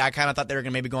that way. I kind of thought they were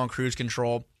going to maybe go on cruise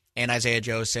control, and Isaiah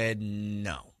Joe said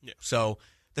no. Yeah. So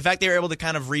the fact they were able to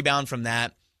kind of rebound from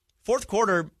that. Fourth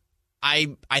quarter,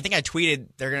 I think I tweeted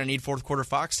they're going to need fourth quarter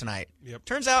Fox tonight. Yep.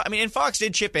 Turns out, and Fox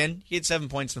did chip in. He had 7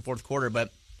 points in the fourth quarter,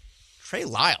 but Trey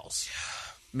Lyles,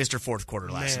 Mr. Fourth Quarter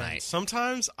last night.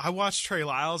 Sometimes I watch Trey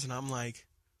Lyles and I'm like,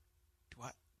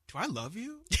 do I love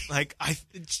you? Like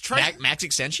max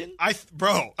extension?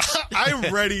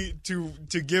 I'm ready to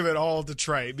give it all to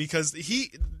Trey, because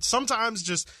he sometimes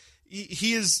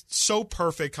he is so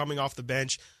perfect coming off the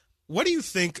bench. What do you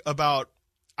think about?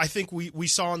 I think we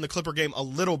saw in the Clipper game a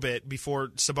little bit before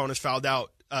Sabonis fouled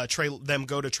out, them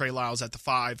go to Trey Lyles at the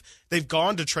 5. They've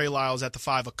gone to Trey Lyles at the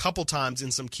 5 a couple times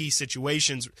in some key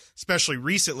situations, especially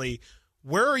recently.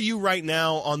 Where are you right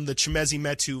now on the Chimezie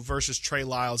Metu versus Trey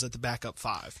Lyles at the backup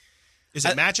 5? Is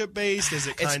it matchup based? Is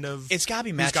it it's got to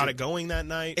be matchup. Who's got it going that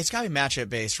night? It's got to be matchup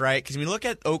based, right? Because when you look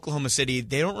at Oklahoma City,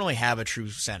 they don't really have a true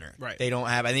center. Right. They don't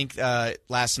have. I think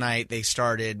last night they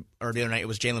started, or the other night it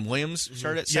was Jalen Williams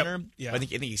started at center. Yep. Yeah. I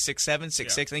think he's 6'7",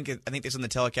 6'6". I think this on the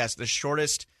telecast, the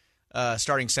shortest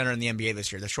starting center in the NBA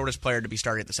this year, the shortest player to be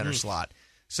starting at the center slot.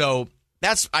 So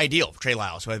that's ideal for Trey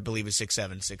Lyles, who I believe is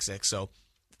 6'7", 6'6". So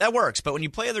that works. But when you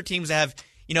play other teams that have,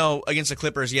 against the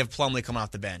Clippers, you have Plumlee coming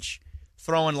off the bench.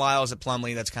 Throwing Lyles at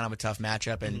Plumlee, that's kind of a tough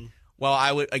matchup. And,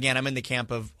 I'm in the camp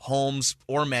of Holmes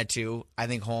or Metu. I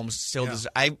think Holmes still does.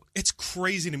 It's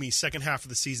crazy to me, second half of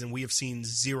the season, we have seen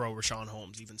 0 Rashawn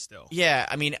Holmes even still.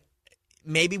 Yeah,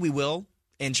 maybe we will.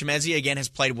 And Chimezie, again, has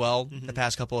played well the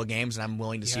past couple of games, and I'm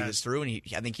willing to see this through. And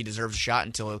I think he deserves a shot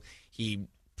until he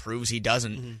proves he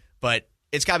doesn't. Mm-hmm. But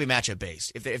it's got to be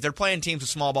matchup-based. If they're playing teams with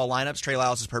small ball lineups, Trey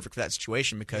Lyles is perfect for that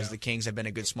situation, because the Kings have been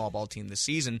a good small ball team this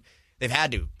season. They've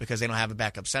had to, because they don't have a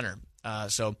backup center.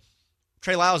 So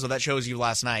Trey Lyles, though, that shows you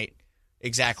last night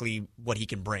exactly what he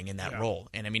can bring in that role.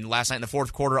 And, last night in the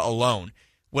fourth quarter alone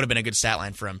would have been a good stat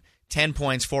line for him. 10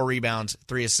 points, 4 rebounds,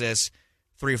 3 assists,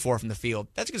 3 or 4 from the field.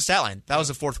 That's a good stat line. That was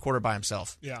the fourth quarter by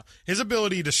himself. Yeah. His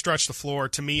ability to stretch the floor,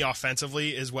 to me,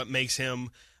 offensively, is what makes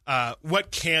him what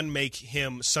can make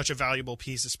him such a valuable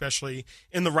piece, especially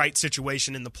in the right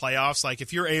situation in the playoffs. Like,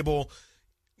 if you're able,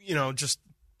 just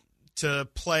to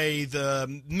play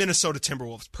the Minnesota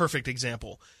Timberwolves, perfect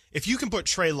example. If you can put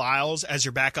Trey Lyles as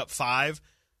your backup 5,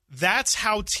 that's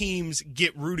how teams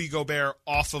get Rudy Gobert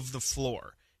off of the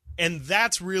floor. And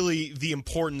that's really the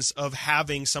importance of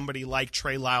having somebody like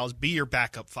Trey Lyles be your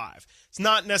backup 5. It's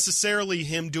not necessarily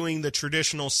him doing the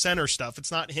traditional center stuff.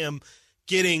 It's not him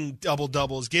getting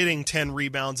double-doubles, getting 10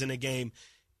 rebounds in a game.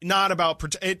 Not about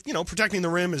protecting the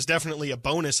rim is definitely a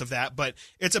bonus of that, but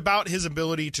it's about his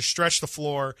ability to stretch the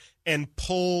floor and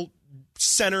pull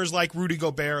centers like Rudy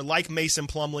Gobert, like Mason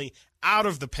Plumlee, out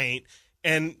of the paint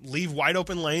and leave wide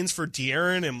open lanes for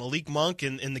De'Aaron and Malik Monk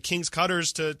and the Kings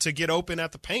cutters to get open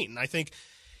at the paint. And I think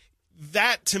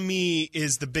that, to me,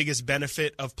 is the biggest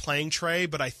benefit of playing Trey,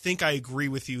 but I think I agree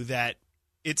with you that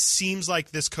it seems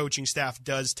like this coaching staff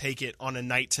does take it on a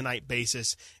night-to-night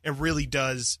basis and really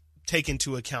does take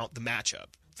into account the matchup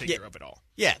figure of it all.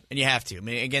 Yeah, and you have to. I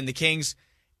mean, again, the Kings,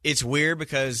 it's weird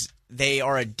because they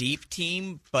are a deep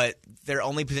team, but their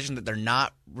only position that they're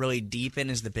not really deep in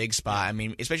is the big spot. I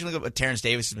mean, especially look at what Terrence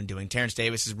Davis has been doing. Terrence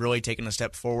Davis has really taken a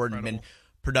step forward and been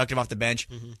productive off the bench.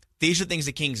 Mm-hmm. These are things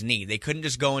the Kings need. They couldn't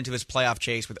just go into this playoff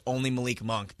chase with only Malik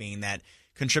Monk being that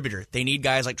contributor. They need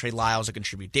guys like Trey Lyles to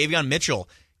contribute. Davion Mitchell,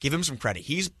 give him some credit.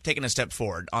 He's taken a step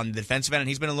forward on the defensive end, and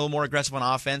he's been a little more aggressive on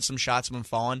offense. Some shots have been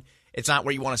falling. It's not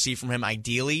where you want to see from him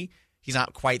ideally. He's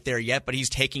not quite there yet, but he's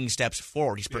taking steps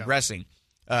forward. He's progressing.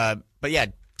 But yeah,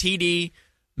 TD,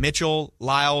 Mitchell,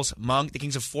 Lyles, Monk, the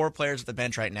Kings have 4 players at the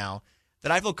bench right now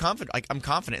that I feel confident. I'm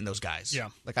confident in those guys. Yeah.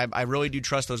 Like I really do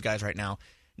trust those guys right now.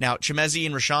 Now, Chimezie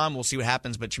and Rashawn, we'll see what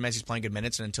happens, but Chimezie's playing good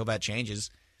minutes, and until that changes,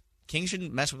 Kings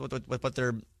shouldn't mess with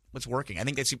what's working. I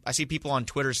think I see people on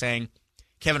Twitter saying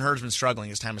Kevin Huerter's been struggling.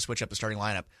 It's time to switch up the starting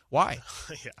lineup. Why?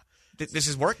 Yeah. This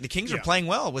is work. The Kings are playing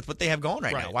well with what they have going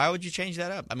right now. Why would you change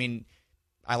that up? I mean,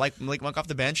 I like Malik Monk off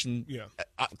the bench, and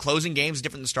closing games is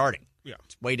different than starting. Yeah,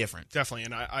 it's way different. Definitely,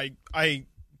 and I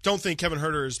don't think Kevin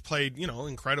Huerter has played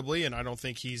incredibly, and I don't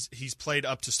think he's played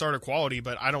up to starter quality.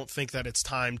 But I don't think that it's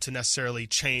time to necessarily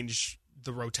change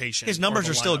the rotation. His numbers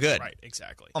are still good, right?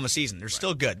 Exactly. On the season, they're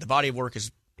still good. The body of work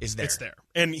is there. It's there,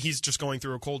 and he's just going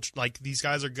through a cold. Like these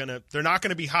guys they're not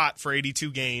gonna be hot for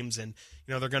 82 games, and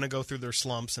they're gonna go through their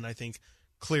slumps. And I think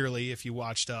clearly, if you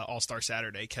watched All-Star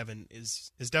Saturday, Kevin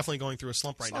is definitely going through a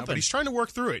slump right now, but he's trying to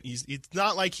work through it. It's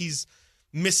not like he's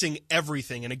missing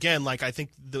everything. And again, like I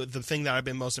think the thing that I've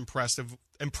been most impressed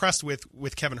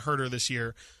with Kevin Huerter this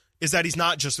year is that he's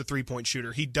not just a 3-point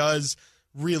shooter. He does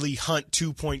really hunt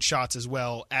 2-point shots as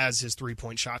well as his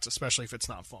 3-point shots, especially if it's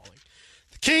not falling.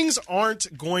 The Kings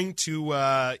aren't going to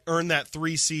earn that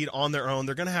 3 seed on their own.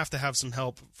 They're going to have some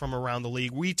help from around the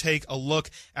league. We take a look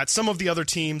at some of the other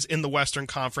teams in the Western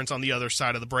Conference on the other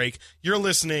side of the break. You're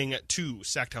listening to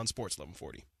Sactown Sports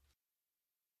 1140.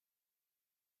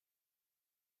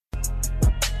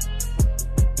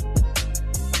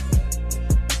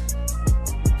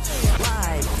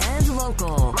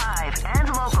 Live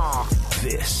and local.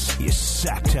 This is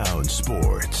Sactown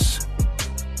Sports.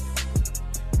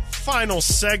 Final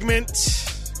segment.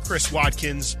 Chris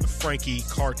Watkins, Frankie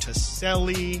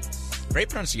Cartoscelli. Great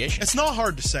pronunciation. It's not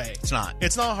hard to say. It's not.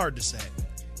 It's not hard to say.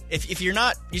 If you're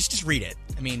not, you just read it.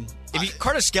 I mean,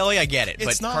 Cartoscelli, I get it.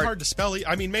 It's but not hard to spell it.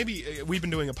 I mean, maybe we've been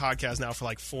doing a podcast now for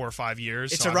like 4 or 5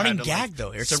 years. It's so a running gag,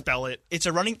 though. Spell it. It's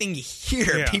a running thing you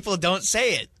hear. Yeah. People don't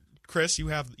say it. Chris, you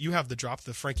have the drop,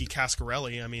 the Frankie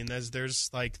Cartoscelli. I mean, there's.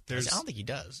 I don't think he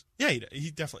does. Yeah, he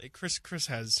definitely. Chris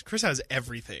has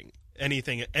everything.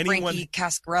 Anything anyone Frankie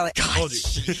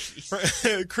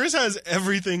Cartoscelli. Chris has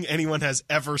everything anyone has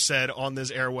ever said on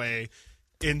this airway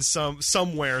in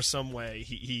somewhere, some way.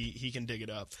 He can dig it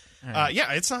up.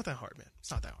 Yeah, it's not that hard, man.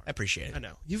 It's not that hard. I appreciate it. I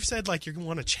know. You've said like you're gonna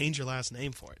want to change your last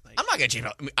name for it. Like, I'm not gonna change.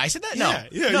 I said that. No.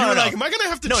 Yeah. No, you're like, am I gonna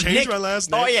have to change Nick, my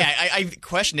last name? Oh yeah, I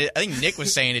questioned it. I think Nick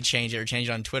was saying to change it or change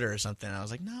it on Twitter or something. I was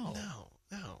like, no.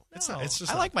 It's not. It's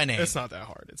just. I like my name. It's not that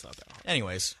hard.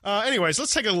 Anyways,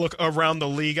 let's take a look around the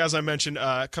league. As I mentioned,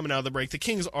 coming out of the break, the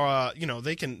Kings are,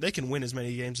 they can win as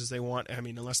many games as they want. I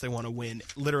mean, unless they want to win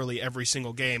literally every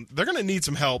single game, they're going to need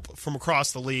some help from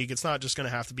across the league. It's not just going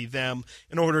to have to be them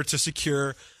in order to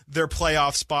secure their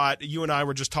playoff spot. You and I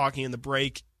were just talking in the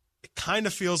break. It kind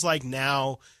of feels like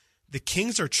now the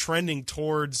Kings are trending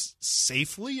towards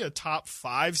safely a top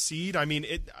 5 seed. I mean,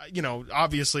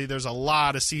 obviously there's a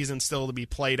lot of season still to be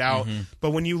played out. Mm-hmm.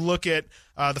 But when you look at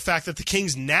the fact that the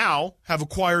Kings now have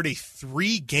acquired a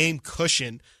 3-game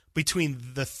cushion between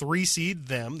the 3 seed,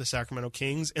 the Sacramento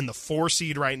Kings, and the 4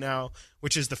 seed right now,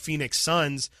 which is the Phoenix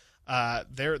Suns,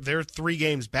 they're 3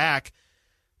 games back.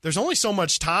 There's only so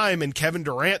much time, and Kevin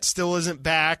Durant still isn't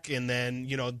back. And then,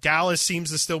 Dallas seems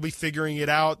to still be figuring it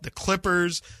out. The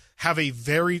Clippers have a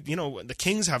very, the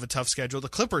Kings have a tough schedule. The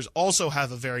Clippers also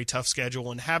have a very tough schedule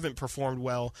and haven't performed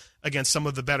well against some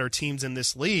of the better teams in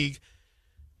this league.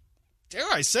 Dare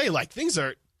I say, like, things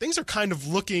are kind of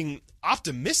looking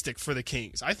optimistic for the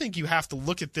Kings. I think you have to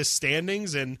look at this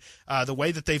standings and the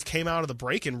way that they've came out of the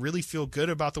break and really feel good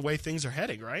about the way things are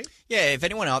heading, right? Yeah, if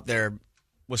anyone out there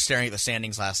was staring at the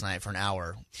standings last night for an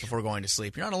hour before going to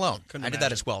sleep, you're not alone. I did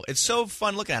that as well. It's so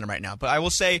fun looking at them right now. But I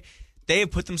will say, they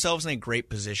have put themselves in a great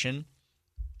position,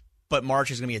 but March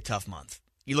is going to be a tough month.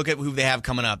 You look at who they have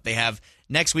coming up. They have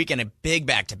next weekend a big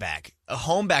back-to-back, a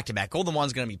home back-to-back. Golden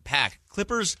One's going to be packed.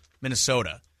 Clippers,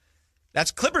 Minnesota.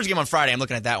 That's Clippers game on Friday. I'm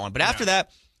looking at that one. But after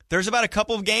that, there's about a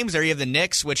couple of games there. You have the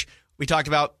Knicks, which We talked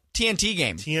about TNT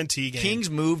game. TNT game. Kings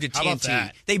moved to How about TNT.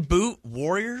 that? They boot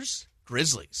Warriors,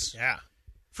 Grizzlies. Yeah.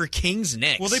 For Kings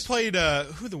Knicks. Well, they played.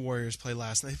 Who the Warriors played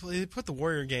last night? They put the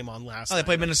Warrior game on last night. Oh, they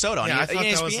played Minnesota on I thought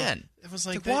ESPN. It was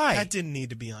like why? That didn't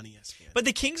need to be on ESPN. But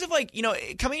the Kings have,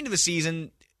 coming into the season,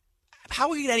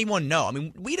 how could anyone know? I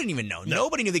mean, we didn't even know. No.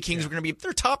 Nobody knew the Kings were going to be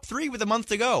their top 3 with a month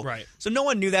to go. Right. So no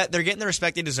one knew that. They're getting the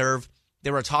respect they deserve. They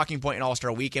were a talking point in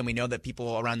All-Star Weekend. We know that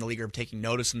people around the league are taking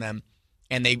notice of them.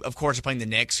 And they, of course, are playing the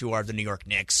Knicks, who are the New York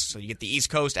Knicks. So you get the East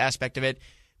Coast aspect of it.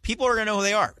 People are going to know who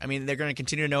they are. I mean, they're going to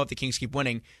continue to know if the Kings keep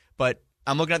winning. But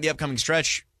I'm looking at the upcoming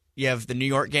stretch. You have the New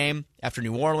York game after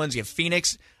New Orleans. You have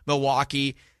Phoenix,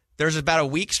 Milwaukee. There's about a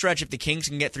week stretch if the Kings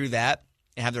can get through that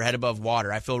and have their head above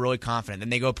water. I feel really confident. Then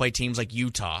they go play teams like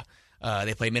Utah.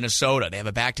 They play Minnesota. They have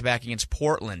a back-to-back against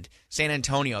Portland, San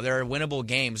Antonio. There are winnable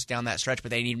games down that stretch, but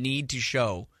they need to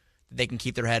show that they can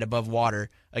keep their head above water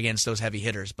against those heavy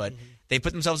hitters. But they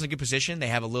put themselves in a good position. They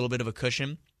have a little bit of a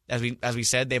cushion. As we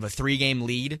said, they have a 3-game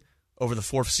lead over the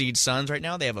 4th seed Suns right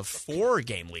now. They have a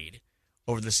 4-game lead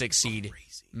over the 6th seed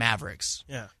Mavericks.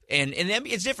 Yeah. And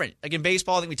it's different. Like in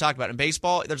baseball, I think we talked about it. In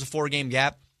baseball, there's a 4-game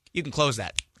gap. You can close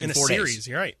that in a 4 series. days.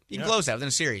 You're right. You can close that within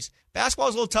a series. Basketball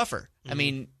is a little tougher. I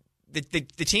mean, the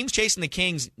teams chasing the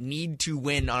Kings need to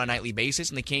win on a nightly basis,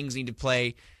 and the Kings need to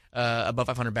play above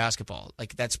 500 basketball.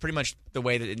 Like, that's pretty much the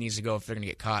way that it needs to go if they're going to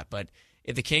get caught. But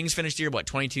if the Kings finish the year,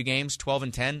 22 games,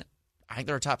 12-10, I think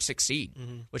they're a top 6 seed,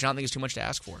 which I don't think is too much to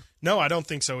ask for. No, I don't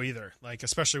think so either. Like,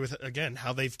 especially with, again,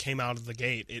 how they've came out of the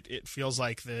gate. It feels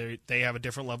like they have a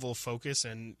different level of focus,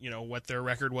 and, what their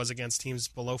record was against teams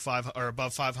below 5 or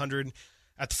above 500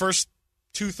 at the first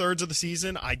 2/3 of the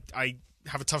season. I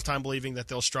have a tough time believing that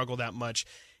they'll struggle that much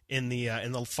in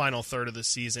the final third of the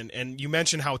season. And you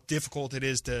mentioned how difficult it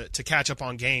is to catch up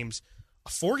on games. A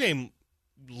 4-game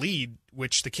lead,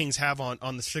 which the Kings have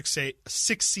on the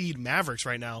 6 seed Mavericks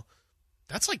right now,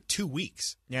 that's like 2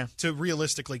 weeks to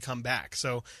realistically come back.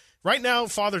 So right now,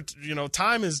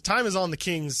 time is on the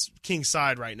Kings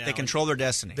side right now. They control their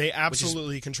destiny. They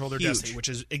absolutely control their destiny, which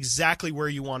is exactly where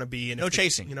you want to be. And no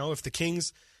chasing. If the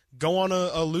Kings go on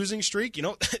a losing streak,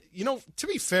 to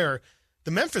be fair,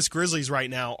 the Memphis Grizzlies right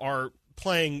now are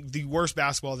playing the worst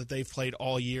basketball that they've played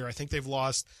all year. I think they've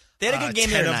lost they had a good game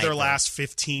 10 tonight, of their last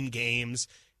 15 games.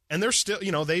 And they're still,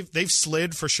 they've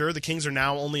slid for sure. The Kings are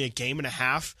now only a game and a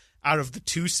half out of the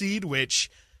 2 seed, which,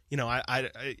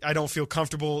 I don't feel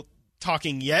comfortable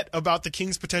talking yet about the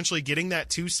Kings potentially getting that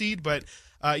 2 seed. But,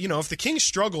 if the Kings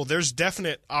struggle, there's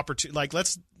definite opportunity. Like,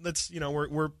 let's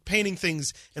we're painting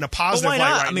things in a positive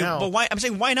light right now. But why? I'm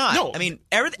saying why not? No, I mean,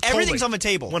 everything's on the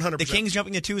table. 100%. The Kings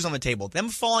jumping to 2 is on the table. Them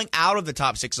falling out of the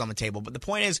top 6 is on the table. But the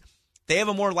point is, they have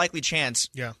a more likely chance,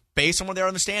 based on where they are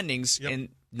in the standings. And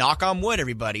knock on wood,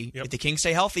 everybody. If the Kings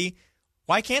stay healthy,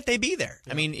 why can't they be there?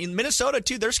 I mean, in Minnesota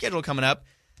too, their schedule coming up.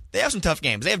 They have some tough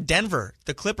games. They have Denver,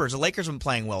 the Clippers, the Lakers have been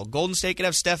playing well. Golden State could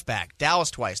have Steph back. Dallas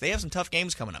twice. They have some tough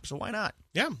games coming up, so why not?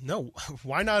 Yeah, no,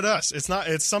 why not us? It's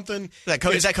something.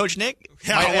 Is that Coach Nick?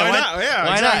 Yeah, why not? Yeah,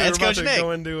 why exactly. not? It's We're Coach about Nick. to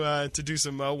go into to do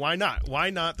some. Why not? Why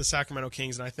not the Sacramento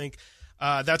Kings? And I think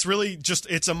that's really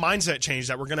it's a mindset change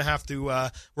that we're gonna have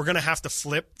to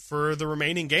flip for the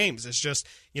remaining games. It's just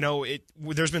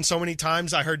there's been so many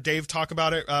times I heard Dave talk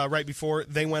about it right before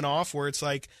they went off, where it's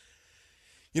like,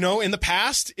 in the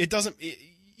past it doesn't.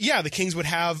 The Kings would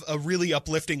have a really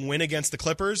uplifting win against the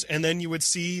Clippers, and then you would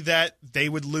see that they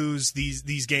would lose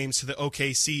these games to the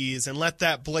OKCs and let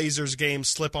that Blazers game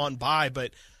slip on by.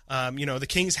 But the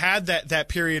Kings had that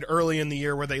period early in the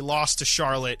year where they lost to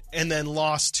Charlotte and then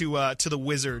lost to the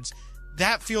Wizards.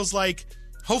 That feels like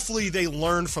hopefully they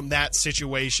learn from that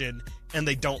situation and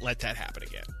they don't let that happen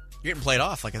again. You're getting played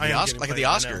off like at the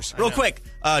Oscars. Real quick,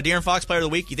 De'Aaron Fox, Player of the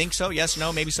Week. You think so? Yes,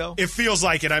 no, maybe so? It feels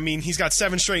like it. I mean, he's got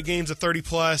 7 straight games of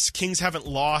 30-plus. Kings haven't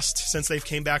lost since they've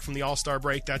came back from the All-Star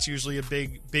break. That's usually a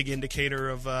big indicator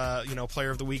of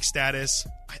Player of the Week status.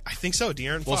 I think so.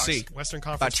 De'Aaron Fox. We'll see. Western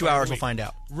Conference. About 2 hours, we'll find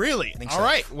out. Really? All so.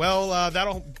 Right. Well,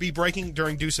 that'll be breaking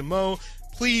during Deuce and Mo.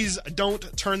 Please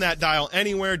don't turn that dial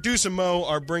anywhere. Deuce and Mo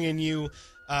are bringing you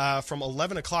from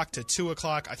 11 o'clock to 2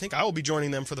 o'clock. I think I will be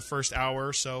joining them for the first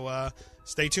hour, so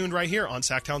stay tuned right here on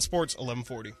Sactown Sports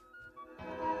 1140.